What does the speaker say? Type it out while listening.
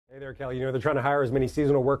there, Kelly. You know, they're trying to hire as many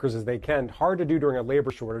seasonal workers as they can. Hard to do during a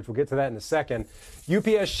labor shortage. We'll get to that in a second.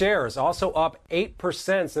 UPS shares also up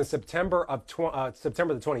 8% since September the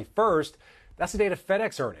 21st. That's the date of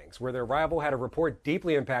FedEx earnings, where their rival had a report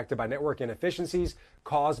deeply impacted by network inefficiencies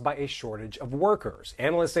caused by a shortage of workers.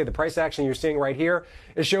 Analysts say the price action you're seeing right here,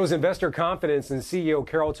 it shows investor confidence in CEO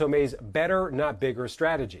Carol Tomei's better, not bigger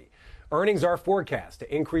strategy. Earnings are forecast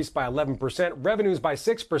to increase by 11%, revenues by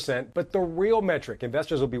 6%, but the real metric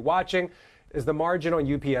investors will be watching is the margin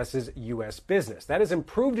on UPS's U.S. business. That has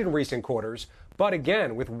improved in recent quarters, but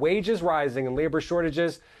again, with wages rising and labor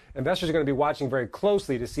shortages, investors are going to be watching very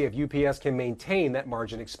closely to see if UPS can maintain that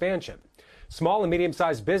margin expansion. Small and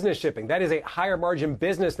medium-sized business shipping, that is a higher margin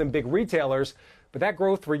business than big retailers, but that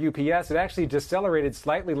growth for UPS, it actually decelerated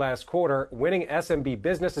slightly last quarter. Winning SMB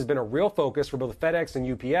business has been a real focus for both FedEx and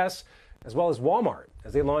UPS, as well as Walmart,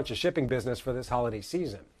 as they launch a shipping business for this holiday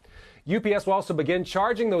season. UPS will also begin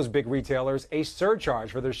charging those big retailers a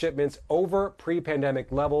surcharge for their shipments over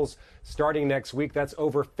pre-pandemic levels starting next week. That's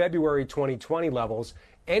over February 2020 levels.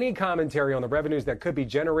 Any commentary on the revenues that could be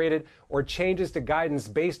generated or changes to guidance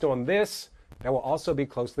based on this, that will also be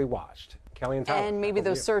closely watched. Kelly and Tyler. And maybe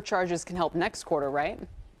those surcharges can help next quarter, right?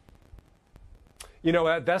 You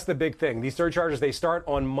know, that's the big thing. These surcharges, they start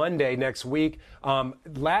on Monday next week.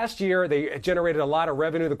 Last year, they generated a lot of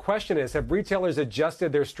revenue. The question is, have retailers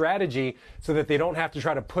adjusted their strategy so that they don't have to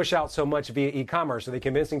try to push out so much via e-commerce? Are they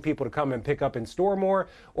convincing people to come and pick up in store more,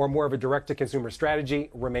 or more of a direct-to-consumer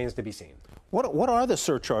strategy? Remains to be seen. What are the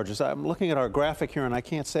surcharges? I'm looking at our graphic here, and I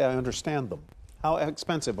can't say I understand them. How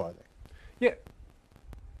expensive are they? Yeah.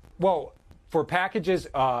 Well, for packages,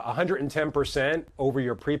 110% over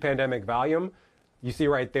your pre-pandemic volume. You see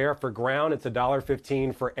right there, for ground, it's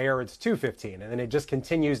 $1.15. For air, it's $2.15. And then it just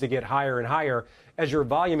continues to get higher and higher as your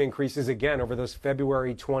volume increases again over those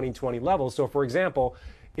February 2020 levels. So, for example,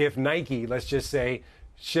 if Nike, let's just say,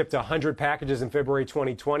 shipped 100 packages in February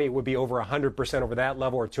 2020, it would be over 100% over that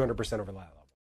level or 200% over that level.